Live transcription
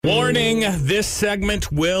Warning, this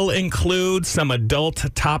segment will include some adult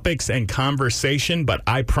topics and conversation, but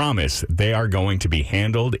I promise they are going to be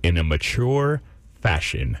handled in a mature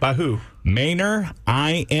fashion. By who? Maynard,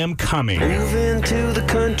 I am coming. Moving to the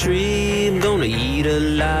country, I'm gonna eat a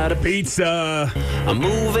lot of Pizza. I'm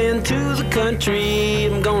moving to the country,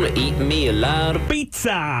 I'm gonna eat me a lot of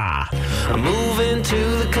Pizza. I'm moving to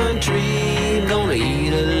the country, I'm gonna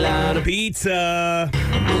eat a lot of Pizza.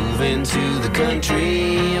 I'm moving to the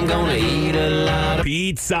country, I'm gonna eat a lot of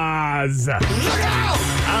Pizzas.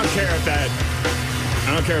 I don't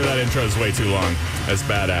care if that intro is way too long. That's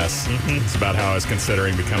badass. It's about how I was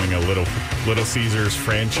considering becoming a Little Caesars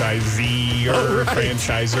franchisee or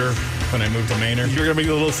franchiser when I moved to Maynard. You're going to be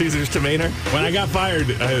the Little Caesars to Maynard? When I got fired,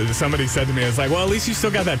 somebody said to me, it's like, well, at least you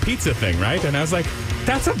still got that pizza thing, right? And I was like,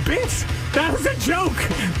 that's a bit. That was a joke.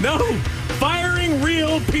 No, firing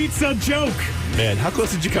real pizza joke. Man, how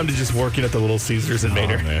close did you come to just working at the Little Caesars in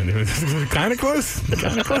Maynard? Man, it was kind of close.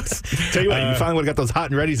 Kind of close. Tell you what, you finally would have got those hot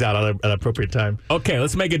and readies out at an appropriate time. Okay,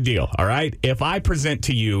 let's make a deal, all right? If I present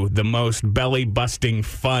to you the most belly-busting,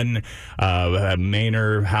 fun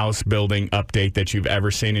Maynard house building update that you've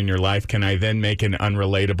ever seen in your life, can I then make an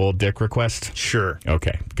unrelatable dick request? Sure.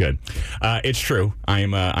 Okay, good. It's true. I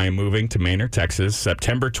am moving to Maynard, Texas.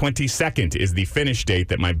 September 22nd is the finish date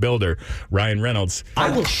that my builder, Ryan Reynolds... I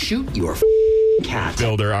will shoot your cat.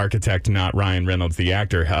 Builder, architect, not Ryan Reynolds, the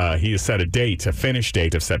actor. He has set a finish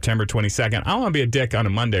date of September 22nd. I don't want to be a dick on a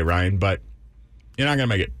Monday, Ryan, but you're not going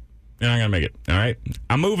to make it. You're not going to make it, all right?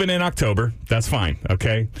 I'm moving in October. That's fine,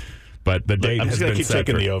 okay? But the date I'm has just going been to keep set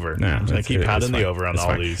taking for, the over. No, I'm going to keep pounding the over on all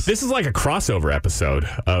fine. these. This is like a crossover episode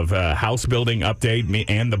of House Building Update, me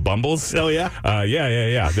and the Bumbles. Oh, yeah?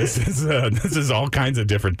 Yeah. This is all kinds of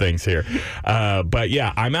different things here. But,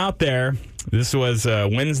 yeah, I'm out there. This was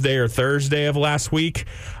Wednesday or Thursday of last week,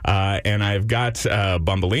 and I've got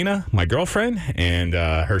Bumblina, my girlfriend, and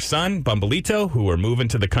her son, Bumblito, who are moving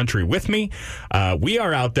to the country with me. We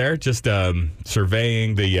are out there just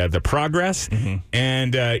surveying the progress,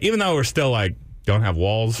 and even though we're still don't have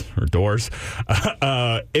walls or doors.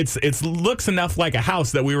 It looks enough like a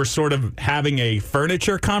house that we were sort of having a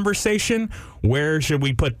furniture conversation. Where should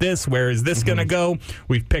we put this? Where is this going to go?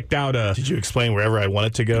 We've picked out a... Did you explain wherever I want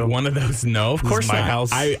it to go? One of those? No, of course not. My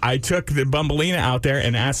house. house. I took the Bumblina out there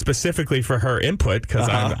and asked specifically for her input because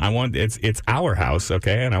I want it's our house,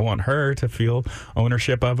 okay, and I want her to feel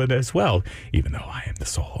ownership of it as well, even though I am the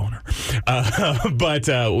sole owner.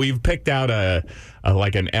 But we've picked out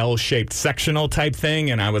like an L-shaped sectional type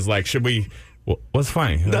thing, and I was like, should we... What's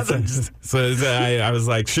funny? Nothing. So I was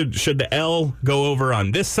like, should the L go over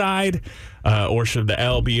on this side, or should the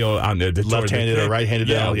L be on the left-handed or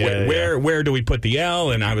right-handed L? Yeah, where do we put the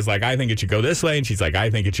L? And I was like, I think it should go this way, and she's like,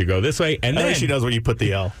 I think it should go this way. And I then think she knows where you put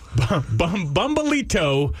the L.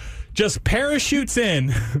 Bumblito just parachutes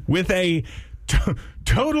in with a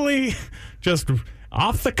totally just...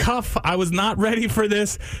 off the cuff, I was not ready for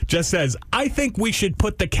this, just says, I think we should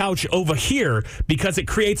put the couch over here because it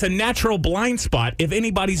creates a natural blind spot if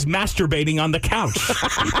anybody's masturbating on the couch.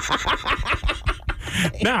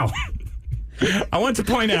 Now, I want to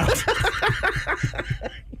point out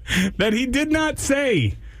that he did not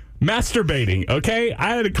say masturbating, okay? I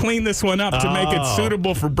had to clean this one up to make it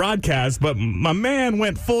suitable for broadcast, but my man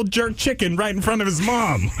went full jerk chicken right in front of his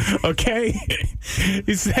mom, okay?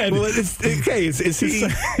 He said... Well, okay, is he...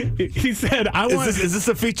 He said, I want... Is this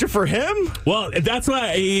a feature for him? Well, that's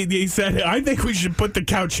why he said, I think we should put the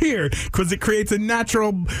couch here because it creates a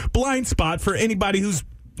natural blind spot for anybody who's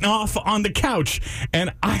off on the couch.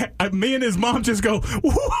 And me and his mom just go,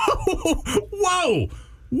 whoa.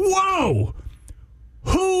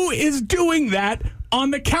 Who is doing that on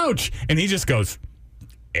the couch? And he just goes,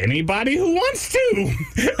 anybody who wants to.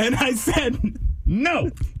 And I said, no.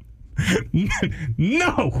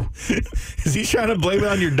 No. Is he trying to blame it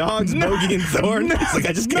on your dogs, Bogey and Thorn? No, it's like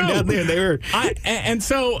I just came down there and they were...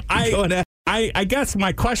 I guess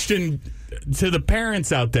my question to the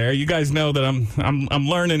parents out there, you guys know that I'm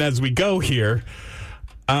learning as we go here.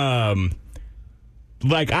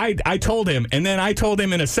 Like I told him, and then I told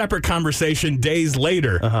him in a separate conversation days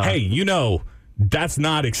later, hey, that's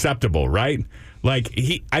not acceptable, right? Like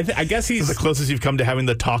I guess he's the closest you've come to having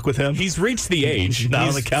the talk with him. He's reached the age. Not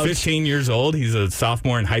he's on the couch. 15 years old. He's a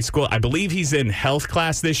sophomore in high school. I believe he's in health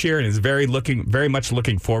class this year and is very much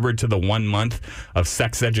looking forward to the 1 month of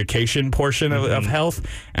sex education portion of health.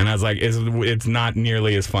 And I was like, it's not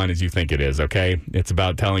nearly as fun as you think it is. Okay, it's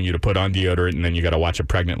about telling you to put on deodorant and then you got to watch a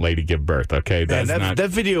pregnant lady give birth. Okay, that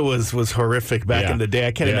video was horrific back in the day.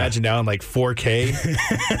 I can't imagine now in like 4K.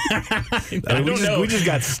 We just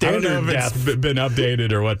got standard I don't know if depth. it's been been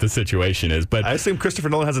updated or what the situation is. But I assume Christopher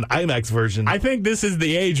Nolan has an IMAX version. I think this is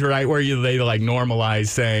the age, right, where they like normalize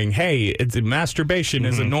saying, "Hey, masturbation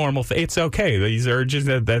is a normal thing. It's okay. These urges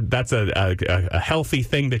that's a healthy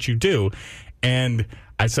thing that you do." And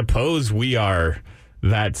I suppose we are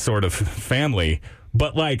that sort of family.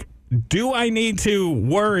 But like, do I need to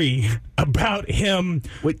worry about him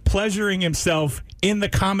pleasuring himself in the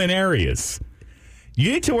common areas?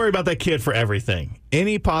 You need to worry about that kid for everything.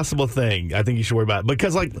 Any possible thing, I think you should worry about.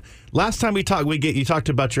 Because, like, last time we talked, you talked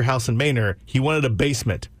about your house in Manor. He wanted a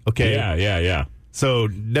basement, okay? Yeah. So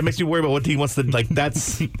that makes me worry about what he wants to, like,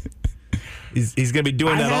 that's... he's going to be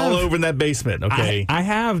doing all over in that basement, okay? I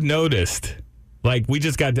have noticed, like, we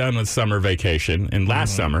just got done with summer vacation, and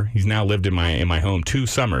last summer, he's now lived in my home 2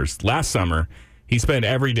 summers. Last summer, he spent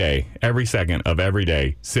every day, every second of every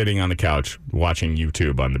day, sitting on the couch watching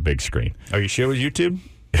YouTube on the big screen. Are you sure it was YouTube?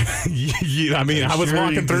 I mean, I was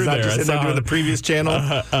walking through there. Just doing the previous channel.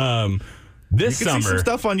 This you can summer, see some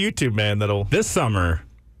stuff on YouTube, man. This summer,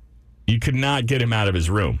 you could not get him out of his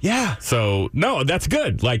room. Yeah. So no, that's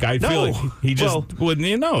good. Like I feel like he just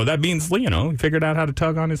wouldn't. That means he figured out how to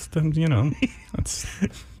tug on his. That's.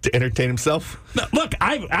 To entertain himself? No, look,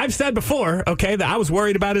 I've said before, okay, that I was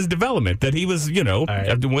worried about his development. That he was,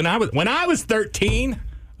 right. when I was 13,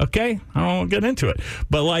 okay, I don't want to get into it,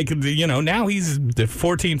 but like, now he's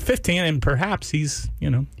 14, 15, and perhaps he's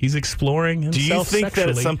exploring himself. Do you think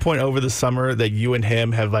sexually. that at some point over the summer that you and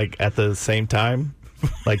him have like at the same time?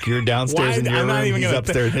 Like you're downstairs in your room, he's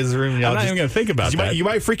upstairs in his room. I'm not even going to think about that. You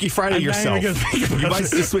might Freaky Friday yourself. You might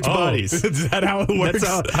just switch bodies. Is that how it works?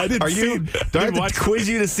 I didn't do I have to quiz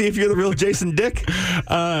you to see if you're the real Jason Dick?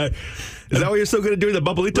 Is that why you're so good at doing the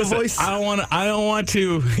Bumblito voice? I don't want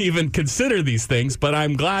to even consider these things, but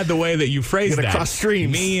I'm glad the way that you phrased that. Cross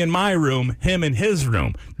streams. Me in my room, him in his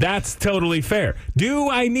room. That's totally fair. Do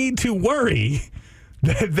I need to worry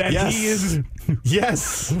that yes. he is...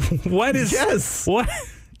 Yes. What is... Yes. What...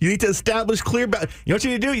 You need to establish clear... You know what you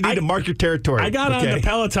need to do? You need to mark your territory. I got on the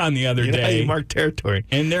Peloton the other day. You mark territory.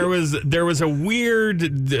 And there was a weird...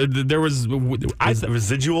 There was...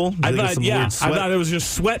 residual? I thought it was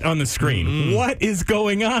just sweat on the screen. Mm-hmm. What is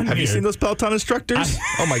going on Have here? you seen those Peloton instructors?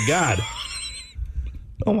 Oh, my God.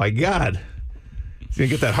 Oh, my God. He's going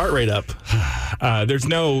to get that heart rate up. There's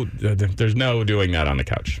no doing that on the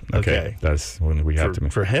couch. Okay. That's when we have to...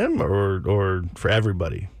 For him or for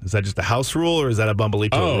everybody? Is that just a house rule or is that a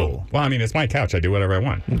Bumblito rule? Well, I mean, it's my couch. I do whatever I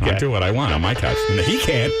want. I do what I want on my couch. He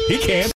can't.